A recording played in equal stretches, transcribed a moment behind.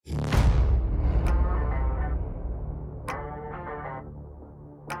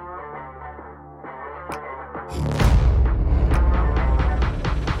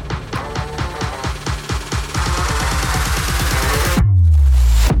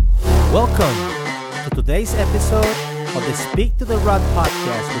Welcome to today's episode of the Speak to the Rod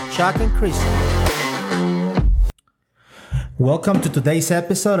podcast with Chuck and Christy. Welcome to today's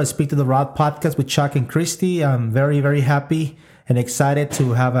episode of Speak to the Rod podcast with Chuck and Christy. I'm very, very happy and excited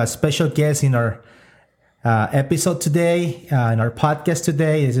to have a special guest in our episode today, in our podcast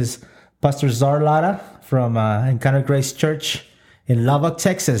today. This is Pastor Zar Lara from Encounter Grace Church in Lubbock,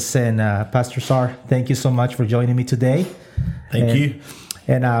 Texas. And Pastor Zar, thank you so much for joining me today. Thank you.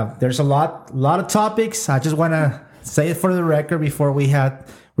 And there's a lot of topics. I just want to say it for the record before we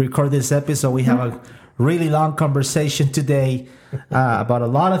record this episode. We have a really long conversation today about a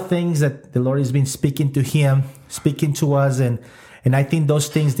lot of things that the Lord has been speaking to us, and I think those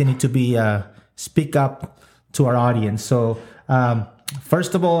things, they need to be speak up to our audience. So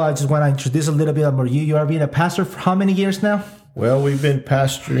first of all, I just want to introduce a little bit about you. You are being a pastor for how many years now? Well, we've been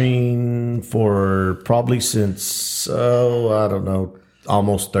pastoring for probably since, I don't know,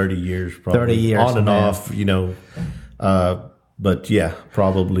 almost 30 years. Probably. 30 years. On and off, but yeah,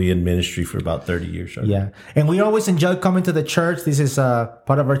 probably in ministry for about 30 years. Right? Yeah. And we always enjoy coming to the church. This is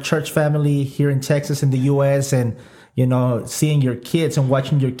part of our church family here in Texas, in the U.S. And, seeing your kids and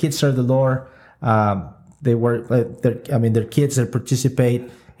watching your kids serve the Lord. Their kids that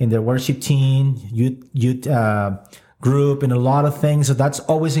participate in their worship team, youth group, and a lot of things. So that's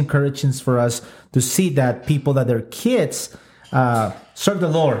always encouraging for us to see that people, that their kids serve the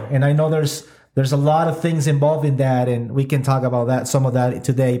Lord. And I know there's a lot of things involved in that, and we can talk about some of that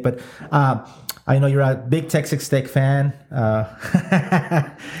today. But I know you're a big Texas Tech fan. Go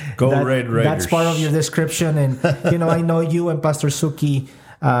Red Raiders. That's part of your description. And, I know you and Pastor Suki,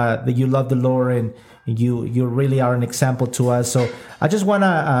 that you love the Lord, and you really are an example to us. So I just want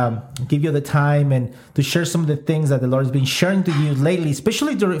to give you the time and to share some of the things that the Lord has been sharing to you lately,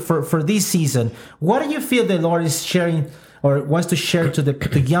 especially for this season. What do you feel the Lord is sharing or wants to share to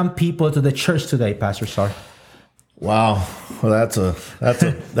the young people, to the church today, Pastor Sar? Wow, well, that's a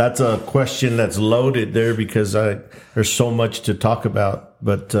question that's loaded there, because there's so much to talk about.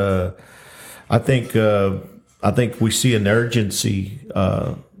 But I think we see an urgency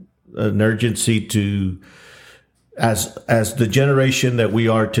to, as the generation that we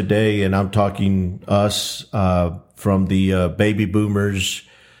are today, and I'm talking us, from the baby boomers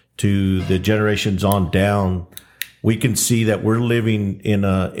to the generations on down. We can see that we're living in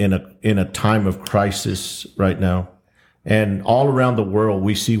a time of crisis right now, and all around the world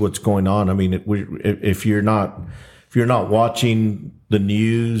we see what's going on. I mean, if you're not watching the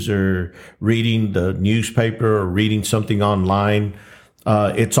news or reading the newspaper or reading something online,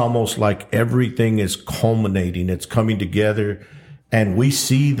 it's almost like everything is culminating. It's coming together, and we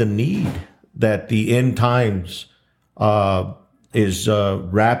see the need that the end times is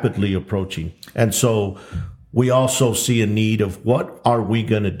rapidly approaching, and so. We also see a need of what are we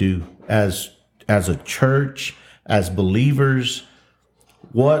going to do as a church, as believers?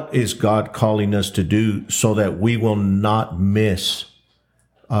 What is God calling us to do so that we will not miss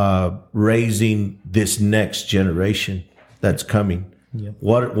raising this next generation that's coming? Yep.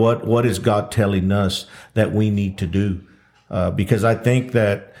 What is God telling us that we need to do? Because I think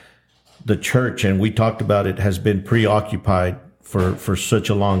that the church, and we talked about it, has been preoccupied for such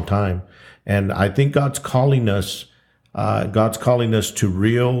a long time. And I think God's calling us to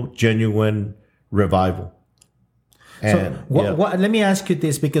real, genuine revival. And let me ask you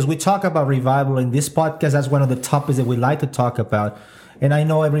this, because we talk about revival in this podcast. That's one of the topics that we like to talk about. And I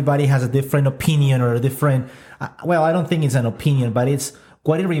know everybody has a different opinion or a different, I don't think it's an opinion, but it's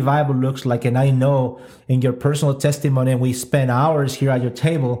what a revival looks like. And I know in your personal testimony, and we spend hours here at your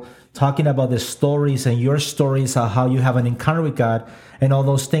table talking about the stories and your stories, how you have an encounter with God and all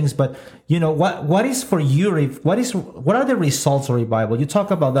those things. But what is for you? What are the results of revival? You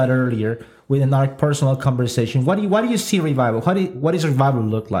talked about that earlier within our personal conversation. What do you see revival? What does revival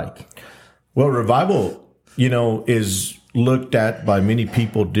look like? Well, revival, is looked at by many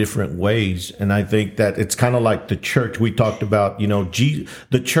people different ways, and I think that it's kind of like the church. We talked about,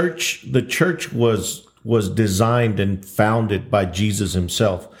 the church was designed and founded by Jesus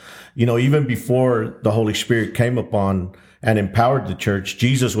himself. Even before the Holy Spirit came upon and empowered the church,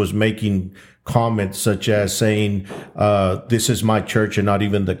 Jesus was making comments such as saying, this is my church, and not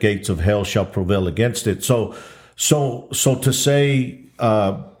even the gates of hell shall prevail against it. So to say,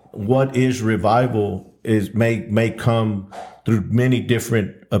 what is revival may come through many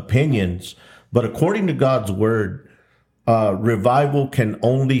different opinions, but according to God's word, revival can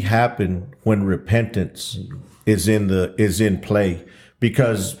only happen when repentance is in play,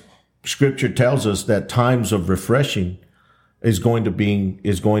 because Scripture tells us that times of refreshing is going to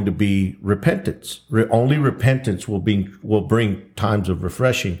be repentance. Only repentance will bring times of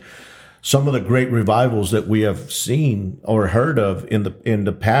refreshing. some of the great revivals that we have seen or heard of in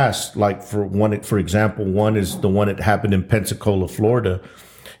the past, like for example, one is the one that happened in Pensacola, Florida.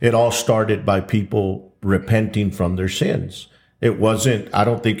 It all started by people repenting from their sins. It wasn't, I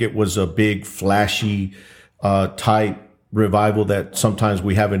don't think it was a big flashy type revival that sometimes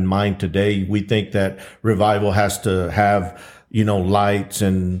we have in mind today. We think that revival has to have, lights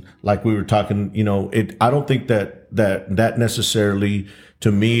and like we were talking, I don't think that necessarily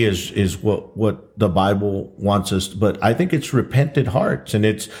to me is what the Bible wants us. But I think it's repentant hearts, and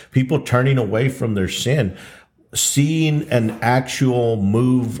it's people turning away from their sin, seeing an actual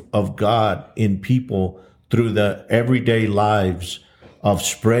move of God in people through the everyday lives of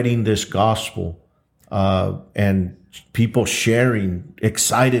spreading this gospel, and people sharing,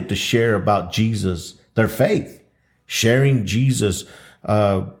 excited to share about Jesus, their faith, sharing Jesus,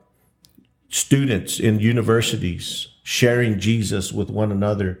 students in universities, sharing Jesus with one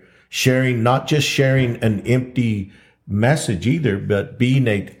another, not just sharing an empty message either, but being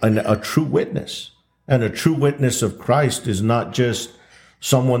a true witness. And a true witness of Christ is not just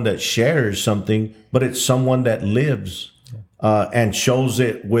someone that shares something, but it's someone that lives and shows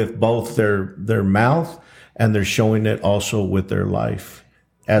it with both their mouth, and they're showing it also with their life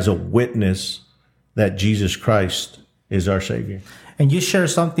as a witness that Jesus Christ is our Savior. And you shared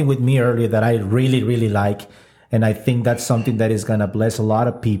something with me earlier that I really, really like, and I think that's something that is going to bless a lot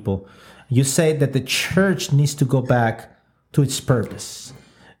of people. You said that the church needs to go back to its purpose.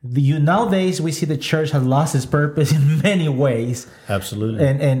 Nowadays, we see the church has lost its purpose in many ways. Absolutely.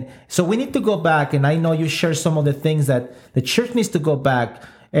 And so we need to go back. And I know you share some of the things that the church needs to go back.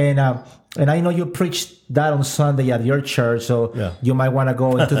 And I know you preached that on Sunday at your church. So you might want to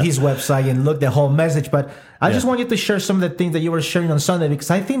go into his website and look the whole message. But I just want you to share some of the things that you were sharing on Sunday, because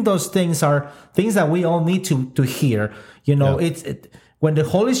I think those things are things that we all need to hear. When the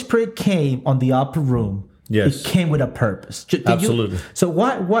Holy Spirit came on the upper room, it came with a purpose. Absolutely. So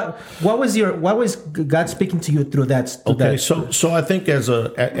what was God speaking to you through that? So I think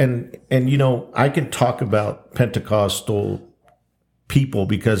I can talk about Pentecostal people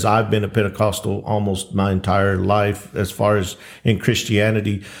because I've been a Pentecostal almost my entire life. As far as in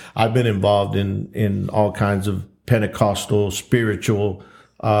Christianity, I've been involved in all kinds of Pentecostal, spiritual,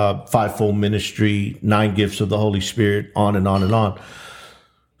 fivefold ministry, 9 gifts of the Holy Spirit, on and on and on.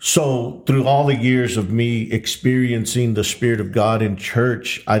 So through all the years of me experiencing the Spirit of God in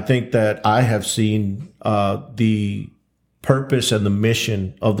church, I think that I have seen the purpose and the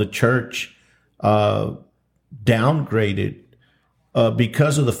mission of the church downgraded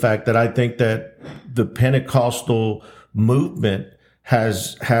because of the fact that I think that the Pentecostal movement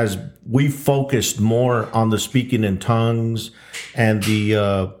we focused more on the speaking in tongues and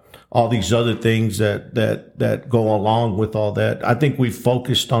the all these other things that go along with all that. I think we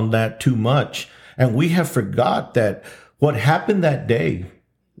focused on that too much, and we have forgot that what happened that day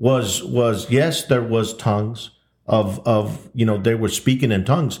was yes, there was tongues they were speaking in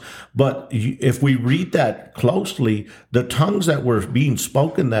tongues, but if we read that closely, the tongues that were being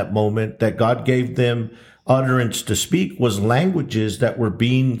spoken that moment that God gave them utterance to speak was languages that were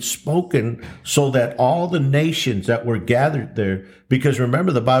being spoken so that all the nations that were gathered there, because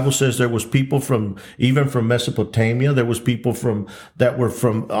remember the Bible says there was people even from Mesopotamia, there was people that were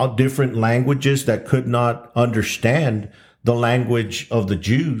from all different languages that could not understand the language of the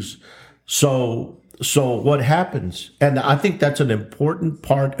Jews. So what happens? And I think that's an important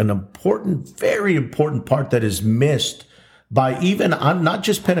part, very important part that is missed by even not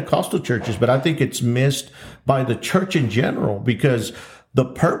just Pentecostal churches, but I think it's missed by the church in general, because the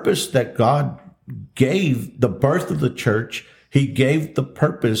purpose that God gave the birth of the church, he gave the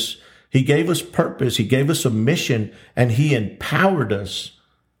purpose, he gave us purpose, he gave us a mission, and he empowered us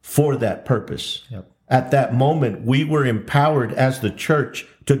for that purpose. Yep. At that moment, we were empowered as the church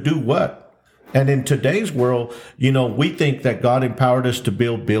to do what? And in today's world, we think that God empowered us to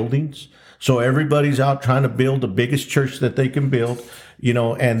build buildings. So everybody's out trying to build the biggest church that they can build,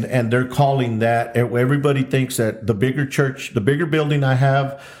 and they're calling that. Everybody thinks that the bigger church, the bigger building I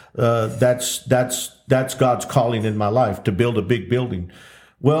have, that's God's calling in my life, to build a big building.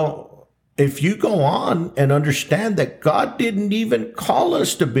 Well, if you go on and understand that God didn't even call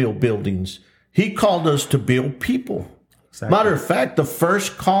us to build buildings, he called us to build people. Exactly. Matter of fact, the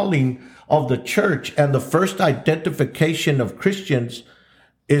first calling of the church and the first identification of Christians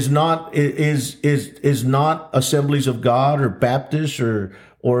is not Assemblies of God or Baptists or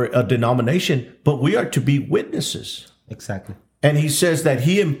a denomination, but we are to be witnesses. Exactly. And he says that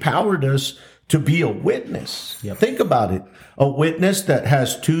he empowered us to be a witness. Yep. Think about it. A witness that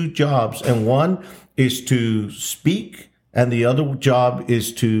has 2 jobs, and one is to speak and the other job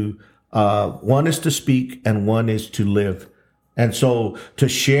is to One is to speak and one is to live. And so to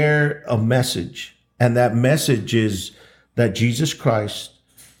share a message, and that message is that Jesus Christ,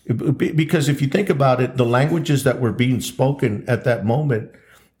 because if you think about it, the languages that were being spoken at that moment,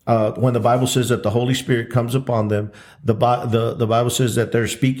 when the Bible says that the Holy Spirit comes upon them, the Bible says that they're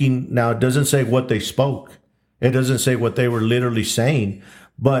speaking. Now, it doesn't say what they spoke. It doesn't say what they were literally saying,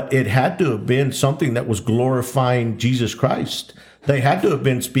 but it had to have been something that was glorifying Jesus Christ. They had to have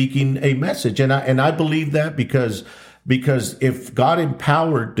been speaking a message. And I believe that because if God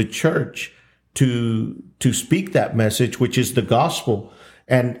empowered the church to speak that message, which is the gospel,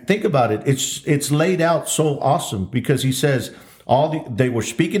 and think about it, it's laid out so awesome, because he says they were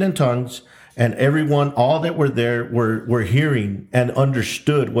speaking in tongues, and everyone, all that were there were hearing and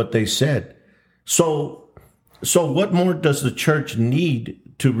understood what they said. So what more does the church need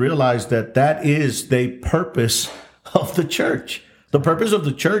to realize that is the purpose of the church? The purpose of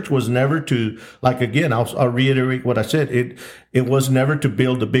the church was never to, like, again, I'll reiterate what I said. It was never to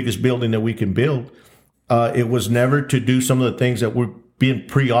build the biggest building that we can build. It was never to do some of the things that we're being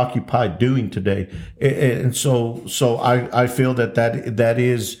preoccupied doing today. And so I feel that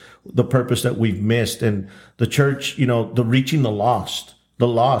is the purpose that we've missed. And the church, the reaching the lost,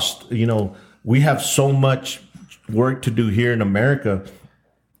 we have so much work to do here in America.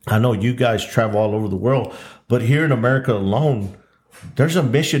 I know you guys travel all over the world, but here in America alone, there's a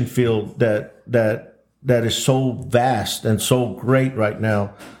mission field that is so vast and so great right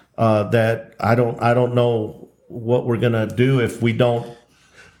now, that I don't know what we're gonna do if we don't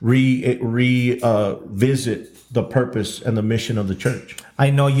visit the purpose and the mission of the church. I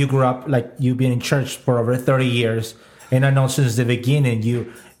know you grew up, like, you've been in church for over 30 years, and I know since the beginning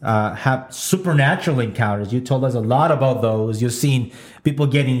you have supernatural encounters. You told us a lot about those. You've seen people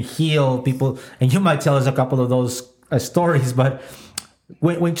getting healed, and you might tell us a couple of those stories. But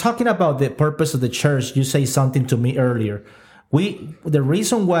when talking about the purpose of the church, you say something to me earlier. The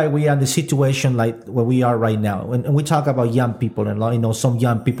reason why we are in the situation like where we are right now, and we talk about young people, and some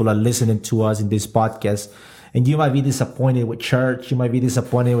young people are listening to us in this podcast, and you might be disappointed with church, you might be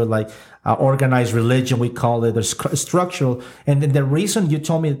disappointed with organized religion, we call it, or structural. And then the reason you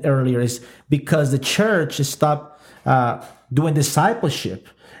told me earlier is because the church stopped doing discipleship.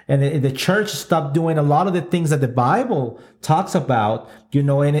 And the church stopped doing a lot of the things that the Bible talks about,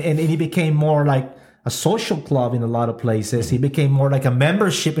 and it became more like a social club in a lot of places. It became more like a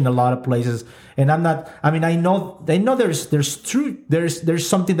membership in a lot of places. And I know there's truth. There's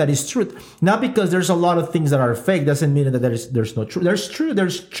something that is truth. Not because there's a lot of things that are fake doesn't mean that there's no truth. There's truth.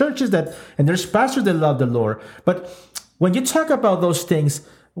 There's churches and there's pastors that love the Lord. But when you talk about those things,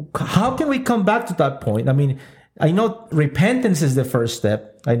 how can we come back to that point? I know repentance is the first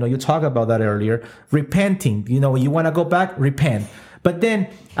step. I know you talked about that earlier. Repenting, you want to go back, repent. But then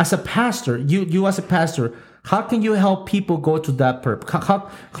as a pastor, you as a pastor, how can you help people go to that purpose?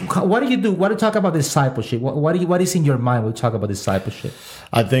 What do you do? What do you talk about discipleship? What is in your mind when you talk about discipleship?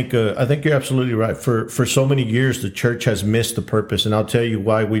 I think you're absolutely right. For so many years, the church has missed the purpose. And I'll tell you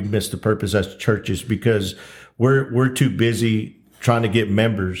why we've missed the purpose as churches, because we're too busy trying to get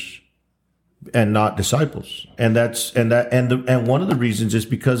members and not disciples. And one of the reasons is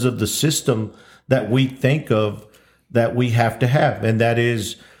because of the system that we think of that we have to have. And that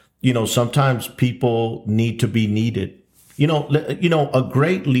is, sometimes people need to be needed. A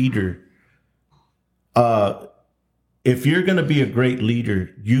great leader, if you're going to be a great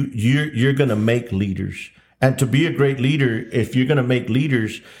leader, you're going to make leaders. And to be a great leader, if you're going to make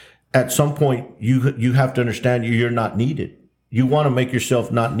leaders, at some point you have to understand you're not needed. You want to make yourself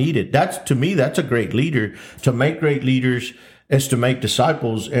not needed. To me, that's a great leader. To make great leaders is to make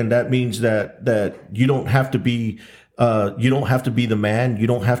disciples. And that means that you don't have to be, the man. You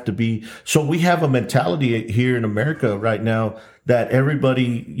don't have to be. So we have a mentality here in America right now that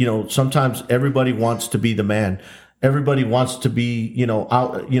everybody, sometimes everybody wants to be the man. Everybody wants to be,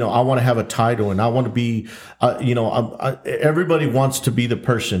 I want to have a title, and I want to be, everybody wants to be the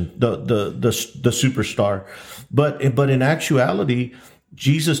person, the superstar. But in actuality,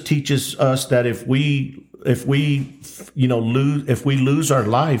 Jesus teaches us that if we lose our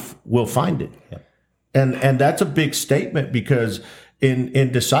life, we'll find it. Yeah. And that's a big statement, because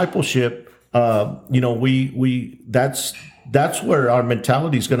in discipleship, that's where our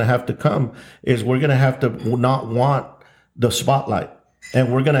mentality is going to have to come, is we're going to have to not want the spotlight.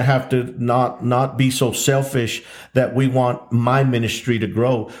 And we're going to have to not be so selfish that we want my ministry to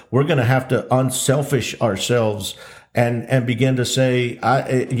grow. We're going to have to unselfish ourselves and begin to say,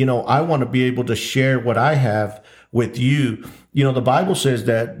 I want to be able to share what I have with you. The Bible says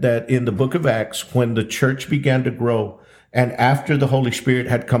that in the book of Acts, when the church began to grow And after the Holy Spirit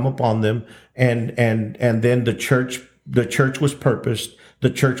had come upon them, and then the church was purposed, the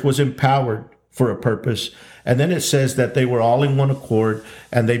church was empowered for a purpose. And then it says that they were all in one accord,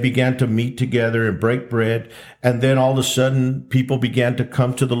 and they began to meet together and break bread. And then all of a sudden people began to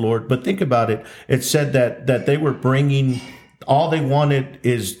come to the Lord. But think about it. It said that they were bringing, all they wanted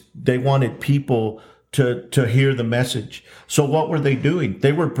people to hear the message. So what were they doing?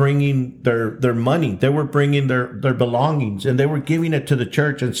 They were bringing their money. They were bringing their belongings, and they were giving it to the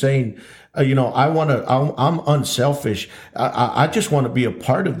church and saying, I'm unselfish. I just want to be a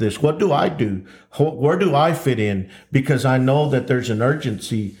part of this. What do I do? Where do I fit in? Because I know that there's an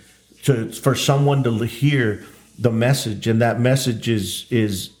urgency for someone to hear the message. And that message is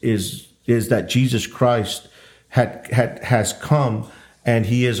that Jesus Christ has come, and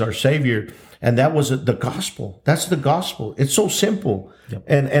he is our Savior. And that was the gospel. That's the gospel. It's so simple. Yep.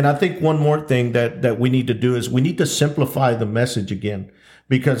 And I think one more thing that we need to do is we need to simplify the message again,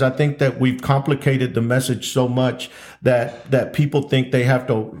 because I think that we've complicated the message so much that people think they have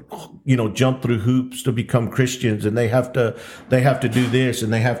to, jump through hoops to become Christians, and they have to do this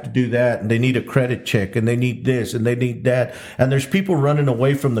and they have to do that, and they need a credit check, and they need this and they need that. And there's people running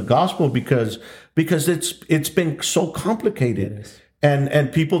away from the gospel because it's been so complicated.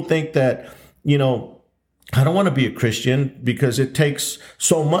 And people think that, I don't want to be a Christian because it takes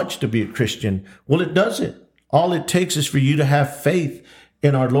so much to be a Christian. Well, it doesn't. All it takes is for you to have faith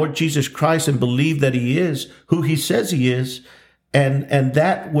in our Lord Jesus Christ and believe that he is who he says he is. And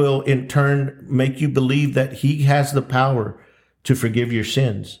that will in turn make you believe that he has the power to forgive your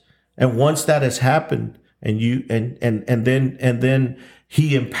sins. And once that has happened, and then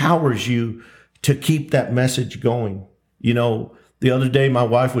he empowers you to keep that message going. The other day, my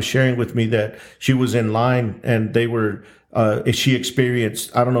wife was sharing with me that she was in line, and she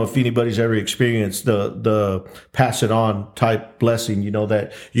experienced, I don't know if anybody's ever experienced the pass it on type blessing,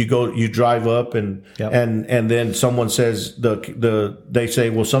 that you drive up and then someone says they say,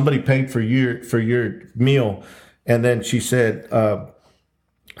 well, somebody paid for your meal. And then she said,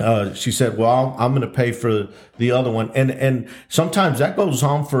 well, I'm going to pay for the other one. And sometimes that goes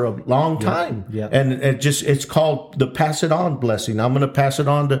on for a long time. Yeah. And it's called the pass it on blessing. I'm going to pass it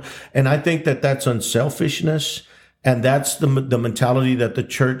on and I think that that's unselfishness. And that's the mentality that the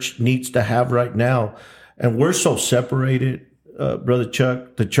church needs to have right now. And we're so separated, Brother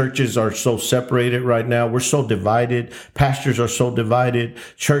Chuck. The churches are so separated right now. We're so divided. Pastors are so divided.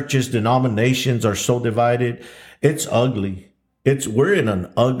 Churches, denominations are so divided. It's ugly. We're in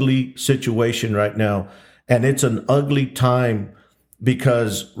an ugly situation right now, and it's an ugly time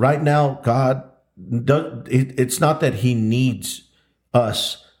because right now, God, it's not that he needs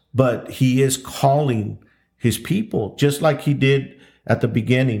us, but he is calling his people just like he did at the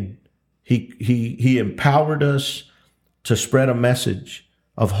beginning. He empowered us to spread a message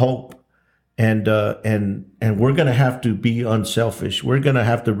of hope, and we're going to have to be unselfish. We're going to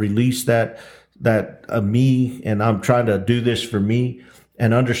have to release that me, and I'm trying to do this for me,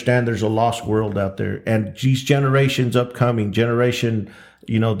 and understand there's a lost world out there, and these generations upcoming, generation,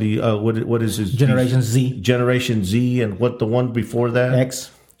 what is this? Generation Z, and what the one before that?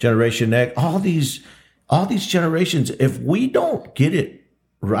 X, Generation X. All these generations. If we don't get it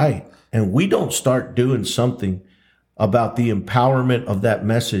right, and we don't start doing something about the empowerment of that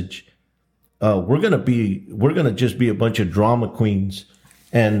message, we're gonna just be a bunch of drama queens,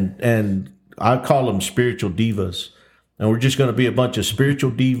 and I call them spiritual divas. And we're just going to be a bunch of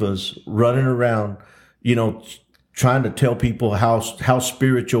spiritual divas running around, trying to tell people how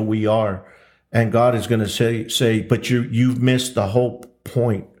spiritual we are. And God is going to say, but you've missed the whole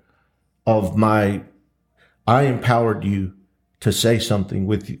point of I empowered you to say something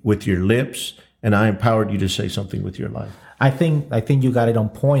with your lips, and I empowered you to say something with your life. I think you got it on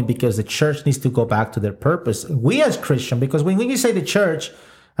point, because the church needs to go back to their purpose. We as Christian, because when you say the church,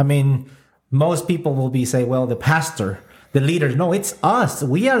 most people will say, well, the pastor, the leaders. No, it's us.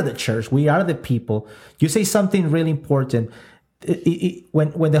 We are the church. We are the people. You say something really important.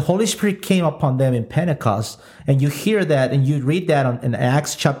 When the Holy Spirit came upon them in Pentecost, and you hear that and you read that in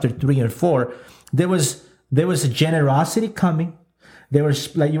Acts chapter 3 and 4, there was a generosity coming. There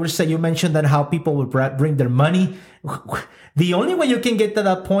was, like you were saying, you mentioned that how people would bring their money. The only way you can get to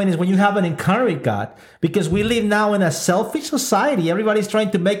that point is when you have an encounter with God, because we live now in a selfish society. Everybody's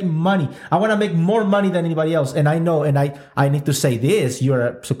trying to make money. I want to make more money than anybody else. And I know, and I need to say this, you're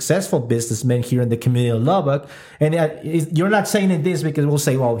a successful businessman here in the community of Lubbock. And you're not saying this because we'll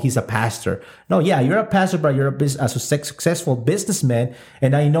say, well, he's a pastor. No, yeah, you're a pastor, but you're a successful businessman.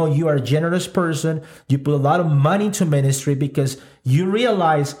 And I know you are a generous person. You put a lot of money into ministry because you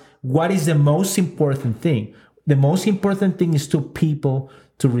realize what is the most important thing. the most important thing is to people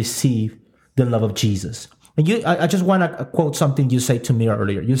to receive the love of Jesus. And I just want to quote something you said to me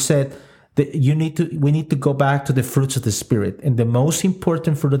earlier. You said that we need to go back to the fruits of the Spirit. And the most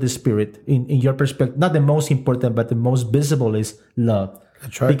important fruit of the Spirit, in your perspective, not the most important, but the most visible, is love.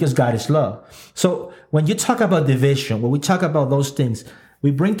 That's right. Because God is love. So when you talk about division, when we talk about those things,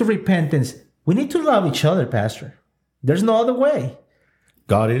 we bring to repentance, we need to love each other, Pastor. There's no other way.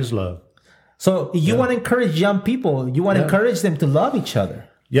 God is love. So you want to encourage young people, you want to encourage them to love each other.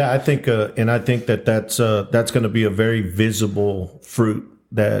 Yeah, I think that's going to be a very visible fruit.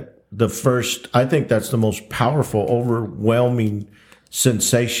 I think that's the most powerful, overwhelming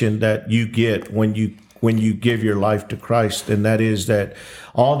sensation that you get when you give your life to Christ. And that is that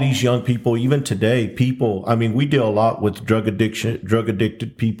all these young people, even today, we deal a lot with drug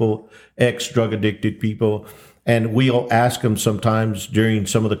addicted people, ex-drug addicted people. And we'll ask them sometimes during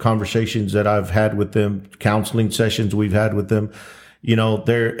some of the conversations that I've had with them, counseling sessions we've had with them,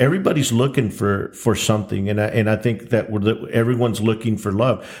 everybody's looking for something. And I think that everyone's looking for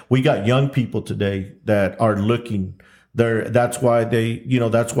love. We got young people today that are looking there. That's why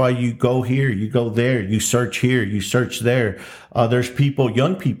that's why you go here, you go there, you search here, you search there. There's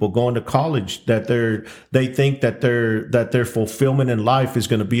young people going to college that they think that their fulfillment in life is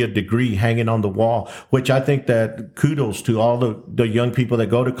going to be a degree hanging on the wall, which I think that kudos to all the young people that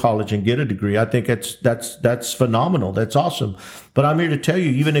go to college and get a degree. I think that's phenomenal. That's awesome. But I'm here to tell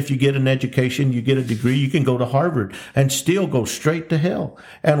you, even if you get an education, you get a degree, you can go to Harvard and still go straight to hell.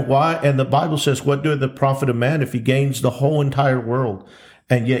 And why? And the Bible says, what doeth the profit a man if he gains the whole entire world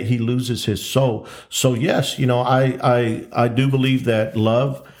and yet he loses his soul? So yes, I do believe that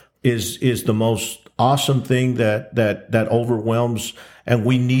love is the most awesome thing that overwhelms, and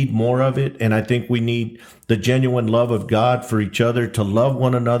we need more of it. And I think we need the genuine love of God for each other, to love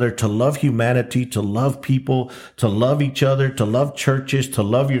one another, to love humanity, to love people, to love each other, to love churches, to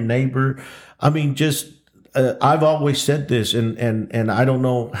love your neighbor. I've always said this, and I don't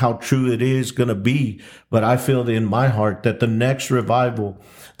know how true it is going to be, but I feel in my heart that the next revival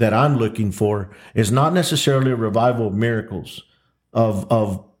that I'm looking for is not necessarily a revival of miracles,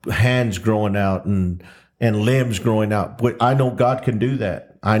 of hands growing out and limbs growing out. But I know God can do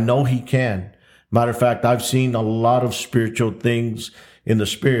that. I know He can. Matter of fact, I've seen a lot of spiritual things in the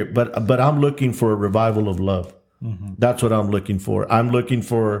spirit, but I'm looking for a revival of love. Mm-hmm. That's what I'm looking for. I'm looking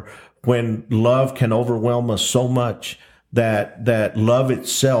for when love can overwhelm us so much that love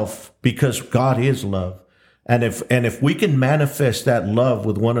itself, because God is love. And if we can manifest that love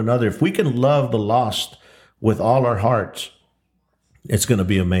with one another, if we can love the lost with all our hearts, it's going to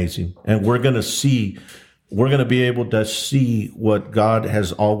be amazing. And we're going to be able to see what God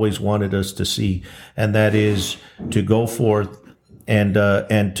has always wanted us to see. And that is to go forth and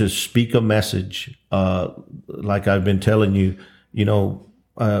to speak a message. Like I've been telling you,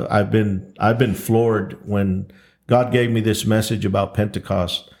 I've been floored when God gave me this message about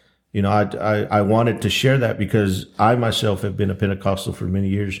Pentecost. I wanted to share that because I myself have been a Pentecostal for many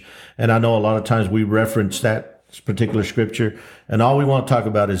years. And I know a lot of times we reference that particular scripture and all we want to talk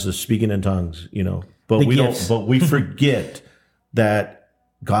about is the speaking in tongues, but we forget that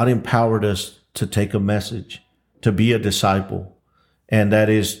God empowered us to take a message, to be a disciple. And that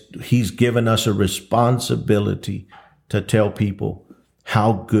is, He's given us a responsibility to tell people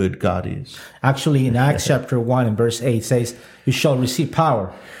how good God is. Actually, in Acts chapter 1 and verse 8 says, you shall receive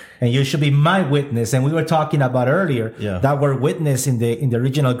power and you shall be my witness. And we were talking about earlier, that word witness in the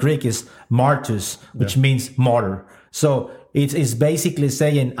original Greek is martus, which means martyr. So it's basically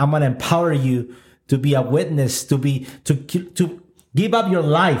saying, I'm going to empower you to be a witness, to give up your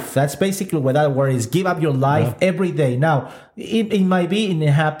life. That's basically what that word is. Give up your life every day. Now, it might be, and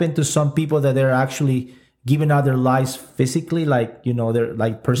it happened to some people that they're actually giving out their lives physically, like, they're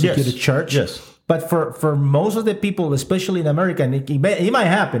like persecuted church. Yes. But for most of the people, especially in America, and it might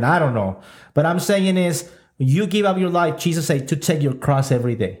happen, I don't know. But I'm saying is, you give up your life, Jesus said, to take your cross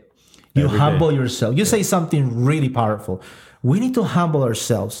every day. You humble yourself. You say something really powerful. We need to humble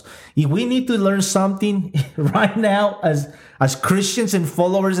ourselves. If we need to learn something right now as Christians and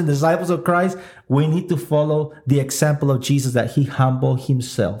followers and disciples of Christ, we need to follow the example of Jesus, that He humbled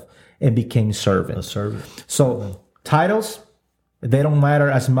Himself and became servant. A servant. So titles, they don't matter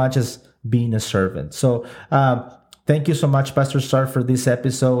as much as being a servant. So thank you so much, Pastor Zar, for this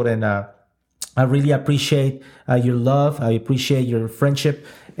episode. And I really appreciate your love. I appreciate your friendship.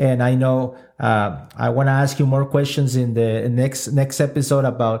 And I know I want to ask you more questions in the next episode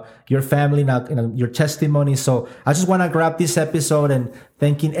about your family and your testimony. So I just want to grab this episode and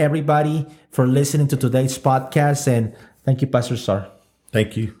thanking everybody for listening to today's podcast. And thank you, Pastor Zar.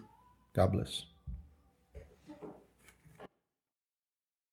 Thank you. God bless.